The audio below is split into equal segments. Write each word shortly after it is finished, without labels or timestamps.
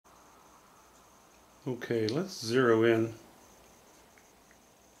Okay, let's zero in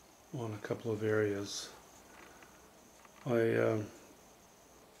on a couple of areas. I've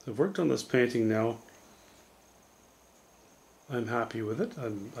worked on this painting now. I'm happy with it.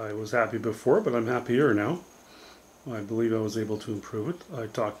 I was happy before, but I'm happier now. I believe I was able to improve it. I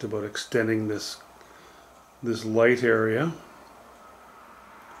talked about extending this light area.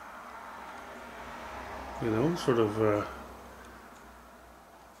 You know, sort of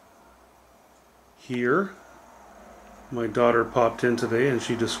here. My daughter popped in today and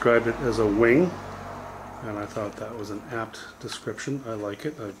she described it as a wing, and I thought that was an apt description. I like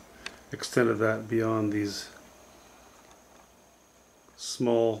it. I've extended that beyond these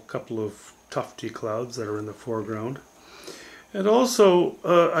small couple of tufty clouds that are in the foreground. And also,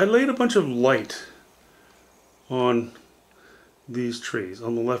 I laid a bunch of light on these trees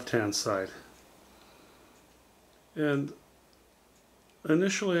on the left-hand side. And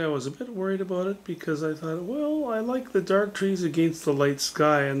initially I was a bit worried about it because I thought, well, I like the dark trees against the light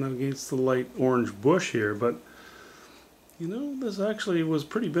sky and against the light orange bush here, but you know, this actually was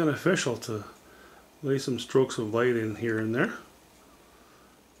pretty beneficial to lay some strokes of light in here and there.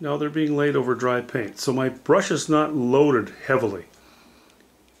 Now they're being laid over dry paint, so my brush is not loaded heavily.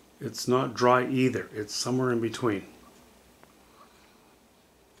 It's not dry either, it's somewhere in between.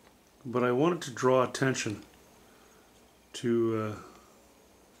 But I wanted to draw attention to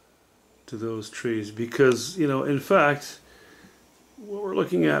those trees because, you know, in fact, what we're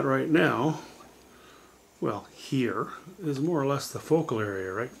looking at right now, well, here is more or less the focal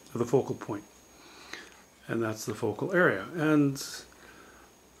area, right? The focal point. And that's the focal area. And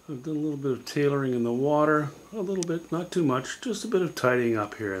I've done a little bit of tailoring in the water, a little bit, not too much, just a bit of tidying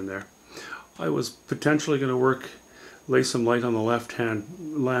up here and there. I was potentially going to lay some light on the left-hand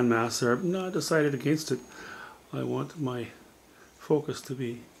landmass there. No, I decided against it. I want my focus to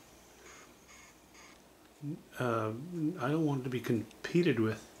be, I don't want it to be competed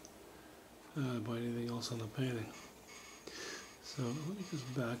with by anything else on the painting. So let me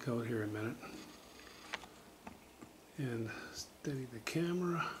just back out here a minute and steady the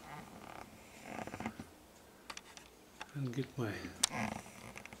camera and get my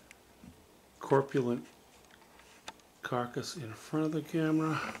corpulent carcass in front of the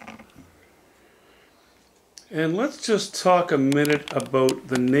camera. And let's just talk a minute about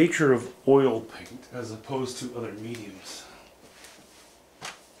the nature of oil paint as opposed to other mediums.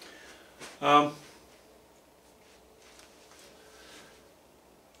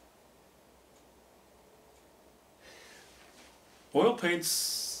 Oil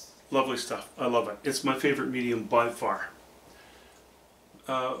paint's lovely stuff. I love it. It's my favorite medium by far.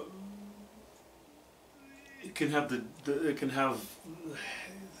 It can have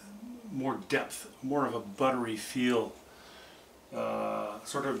more depth, more of a buttery feel,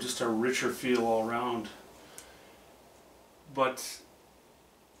 sort of just a richer feel all around. But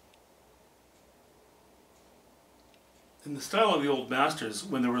in the style of the old masters,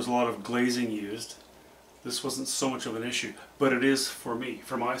 when there was a lot of glazing used, this wasn't so much of an issue. But it is for me,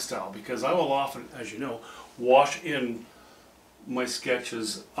 for my style, because I will often, as you know, wash in my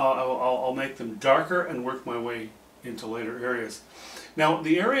sketches. I'll make them darker and work my way into later areas. Now,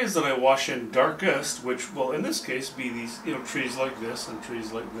 the areas that I wash in darkest, which will in this case be these, you know, trees like this and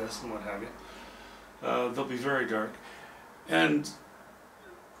trees like this and what have you, they'll be very dark. And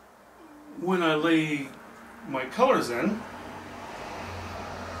when I lay my colors in,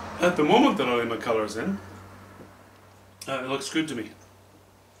 at the moment that I lay my colors in, it looks good to me.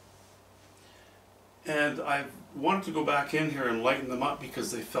 And I wanted to go back in here and lighten them up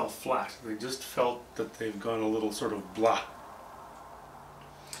because they fell flat. They just felt that they've gone a little sort of blah.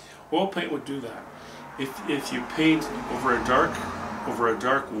 Oil paint would do that. If you paint over a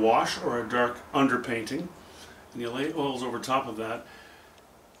dark wash or a dark underpainting, and you lay oils over top of that,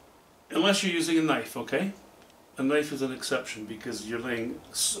 unless you're using a knife, okay? A knife is an exception because you're laying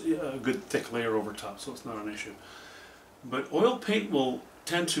a good thick layer over top, so it's not an issue. But oil paint will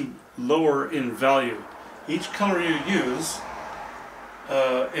tend to lower in value. Each color you use,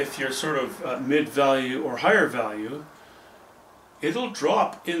 if you're sort of mid-value or higher value, it'll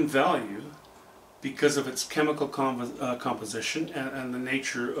drop in value because of its chemical composition and the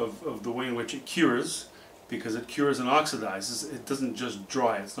nature of the way in which it cures, because it cures and oxidizes. It doesn't just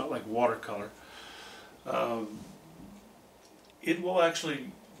dry. It's not like watercolor. It will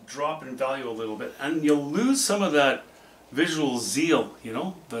actually drop in value a little bit, and you'll lose some of that visual zeal, you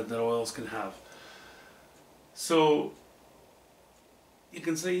know, that oils can have. So you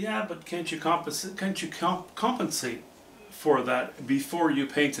can say, yeah, but can't you compensate for that before you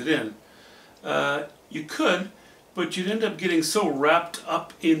paint it in? You could, but you'd end up getting so wrapped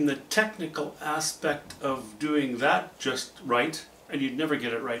up in the technical aspect of doing that just right, and you'd never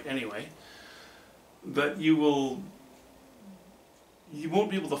get it right anyway, that you won't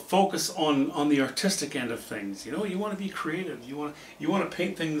be able to focus on the artistic end of things. You know, you want to be creative. You want to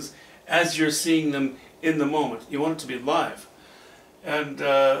paint things as you're seeing them in the moment. You want it to be live, and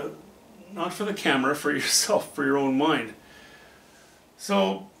not for the camera, for yourself, for your own mind.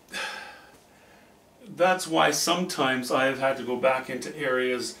 So that's why sometimes I have had to go back into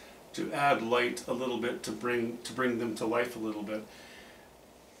areas to add light a little bit, to bring them to life a little bit.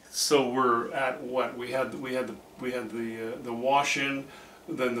 So we're at what we had the wash in,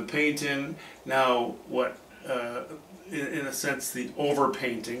 then the paint in. Now what? In a sense, the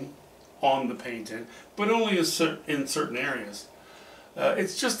overpainting on the paint in, but only in certain areas.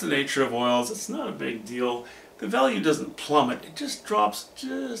 It's just the nature of oils. It's not a big deal. The value doesn't plummet. It just drops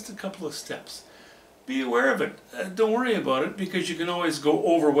just a couple of steps. Be aware of it. Don't worry about it, because you can always go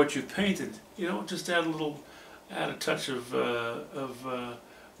over what you've painted. You know, just add a touch of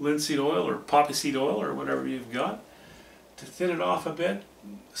linseed oil or poppy seed oil or whatever you've got to thin it off a bit.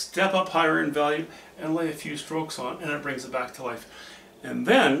 Step up higher in value and lay a few strokes on, and it brings it back to life. And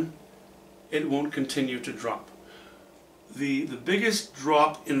then it won't continue to drop. The biggest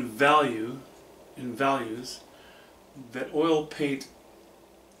drop in values that oil paint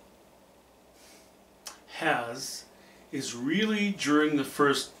has is really during the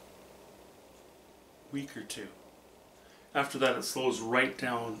first week or two. After that, it slows right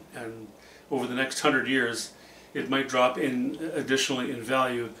down, and over the next 100 years it might drop in additionally in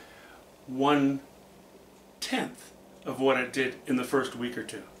value 1/10 of what it did in the first week or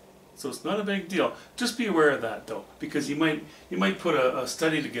two. So it's not a big deal. Just be aware of that though, because you might put a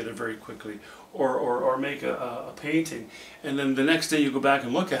study together very quickly, or make a painting, and then the next day you go back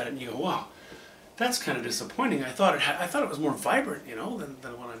and look at it and you go, wow, that's kind of disappointing. I thought it was more vibrant, you know,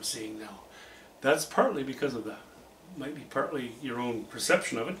 than what I'm seeing now. That's partly because of that. It might be partly your own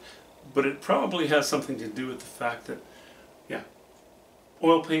perception of it, but it probably has something to do with the fact that, yeah,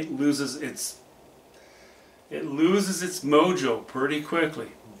 oil paint loses its mojo pretty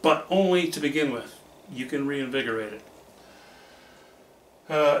quickly, but only to begin with. You can reinvigorate it.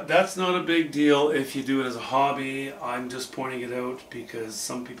 That's not a big deal if you do it as a hobby. I'm just pointing it out because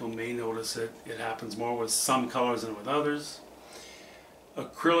some people may notice it. It happens more with some colors than with others.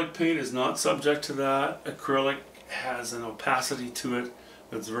 Acrylic paint is not subject to that. Acrylic has an opacity to it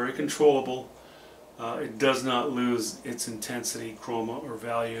that's very controllable. It does not lose its intensity, chroma, or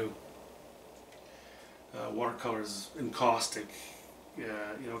value. Watercolors, encaustic, you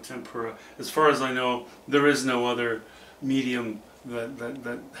know, tempera. As far as I know, there is no other medium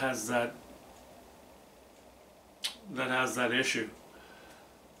that has that issue.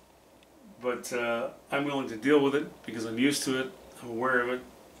 But I'm willing to deal with it because I'm used to it, I'm aware of it,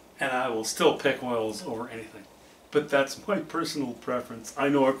 and I will still pick oils over anything. But that's my personal preference. I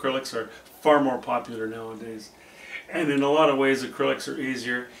know acrylics are far more popular nowadays, and in a lot of ways acrylics are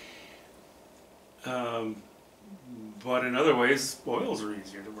easier, but in other ways oils are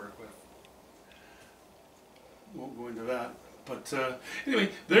easier to work with. Won't go into that. But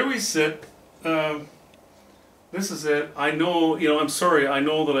anyway, there we sit. This is it. I know, you know, I'm sorry, I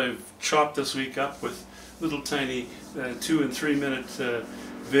know that I've chopped this week up with little tiny 2 and 3 minute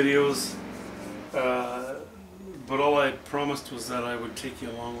videos, but all I promised was that I would take you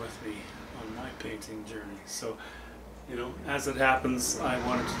along with me on my painting journey. So, you know, as it happens, I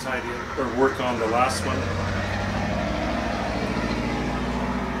wanted to tidy up or work on the last one.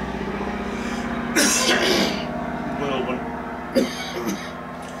 Little one.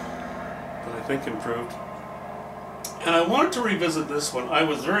 That I think improved. And I wanted to revisit this one. I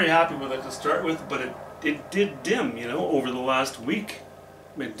was very happy with it to start with, but it did dim, you know, over the last week.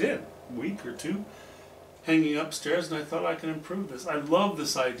 It did, week or two, hanging upstairs, and I thought I can improve this. I love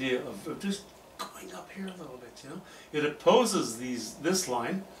this idea of just going up here a little bit, you know. It opposes this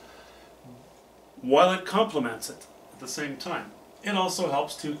line while it complements it at the same time. It also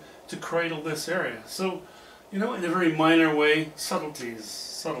helps to cradle this area. So, you know, in a very minor way,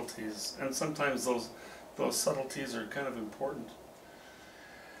 subtleties, and sometimes those subtleties are kind of important.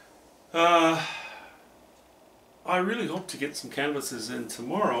 I really hope to get some canvases in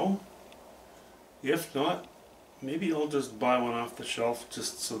tomorrow. If not, maybe I'll just buy one off the shelf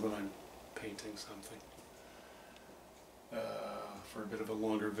just so that I'm painting something for a bit of a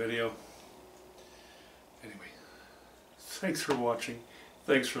longer video. Anyway, thanks for watching.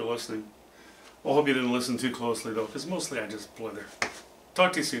 Thanks for listening. I hope you didn't listen too closely though, because mostly I just blither.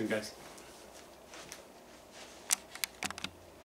 Talk to you soon, guys.